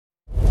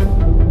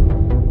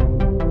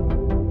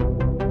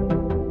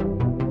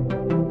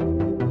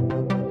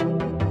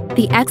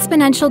The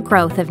exponential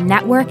growth of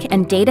network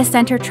and data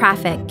center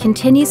traffic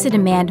continues to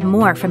demand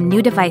more from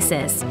new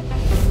devices,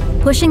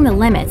 pushing the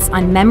limits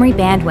on memory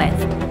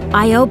bandwidth,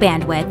 I/O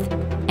bandwidth,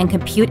 and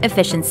compute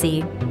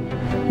efficiency.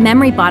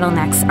 Memory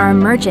bottlenecks are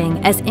emerging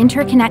as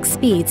interconnect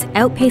speeds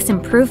outpace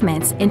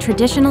improvements in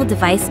traditional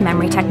device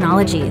memory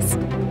technologies.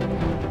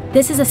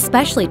 This is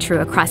especially true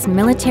across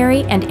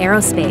military and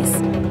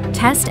aerospace,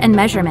 test and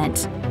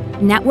measurement,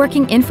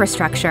 networking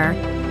infrastructure,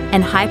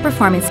 and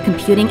high-performance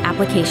computing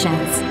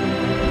applications.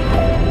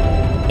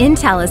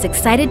 Intel is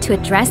excited to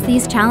address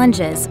these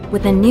challenges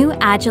with the new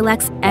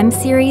Agilex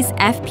M-Series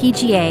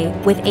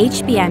FPGA with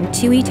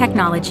HBM2e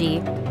technology.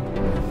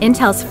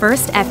 Intel's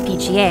first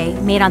FPGA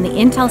made on the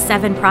Intel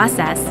 7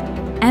 process,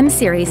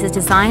 M-Series is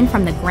designed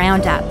from the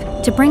ground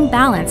up to bring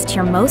balance to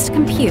your most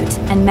compute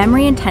and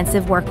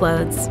memory-intensive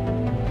workloads.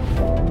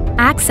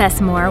 Access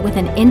more with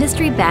an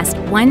industry-best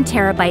 1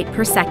 terabyte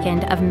per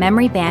second of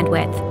memory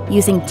bandwidth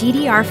using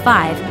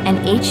DDR5 and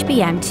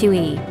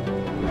HBM2e.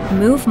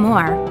 Move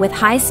more with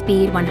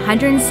high-speed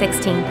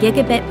 116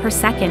 gigabit per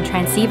second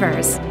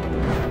transceivers.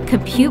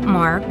 Compute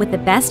more with the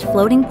best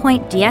floating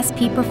point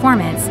DSP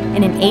performance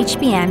in an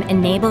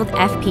HBM-enabled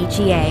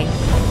FPGA.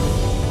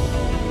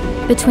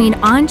 Between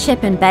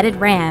on-chip embedded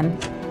RAM,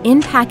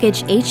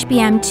 in-package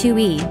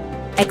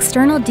HBM2e,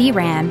 external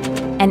DRAM,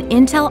 and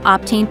Intel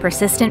Optane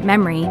persistent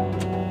memory,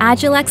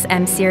 Agilex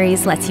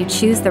M-Series lets you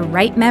choose the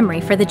right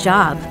memory for the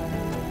job.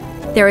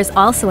 There is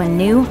also a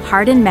new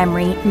hardened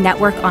memory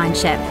network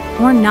on-chip,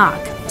 or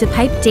NOC, to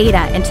pipe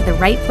data into the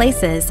right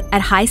places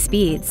at high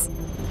speeds.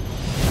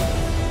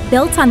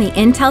 Built on the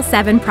Intel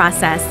 7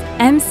 process,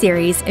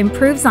 M-Series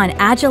improves on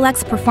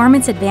Agilex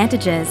performance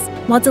advantages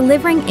while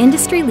delivering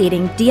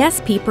industry-leading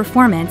DSP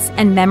performance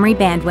and memory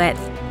bandwidth.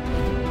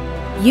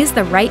 Use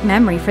the right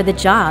memory for the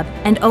job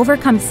and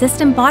overcome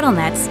system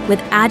bottlenecks with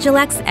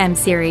Agilex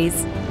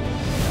M-Series.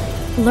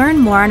 Learn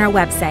more on our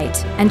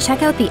website and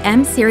check out the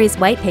M-Series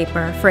white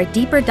paper for a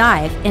deeper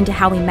dive into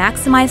how we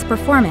maximize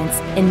performance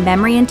in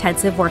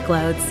memory-intensive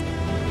workloads.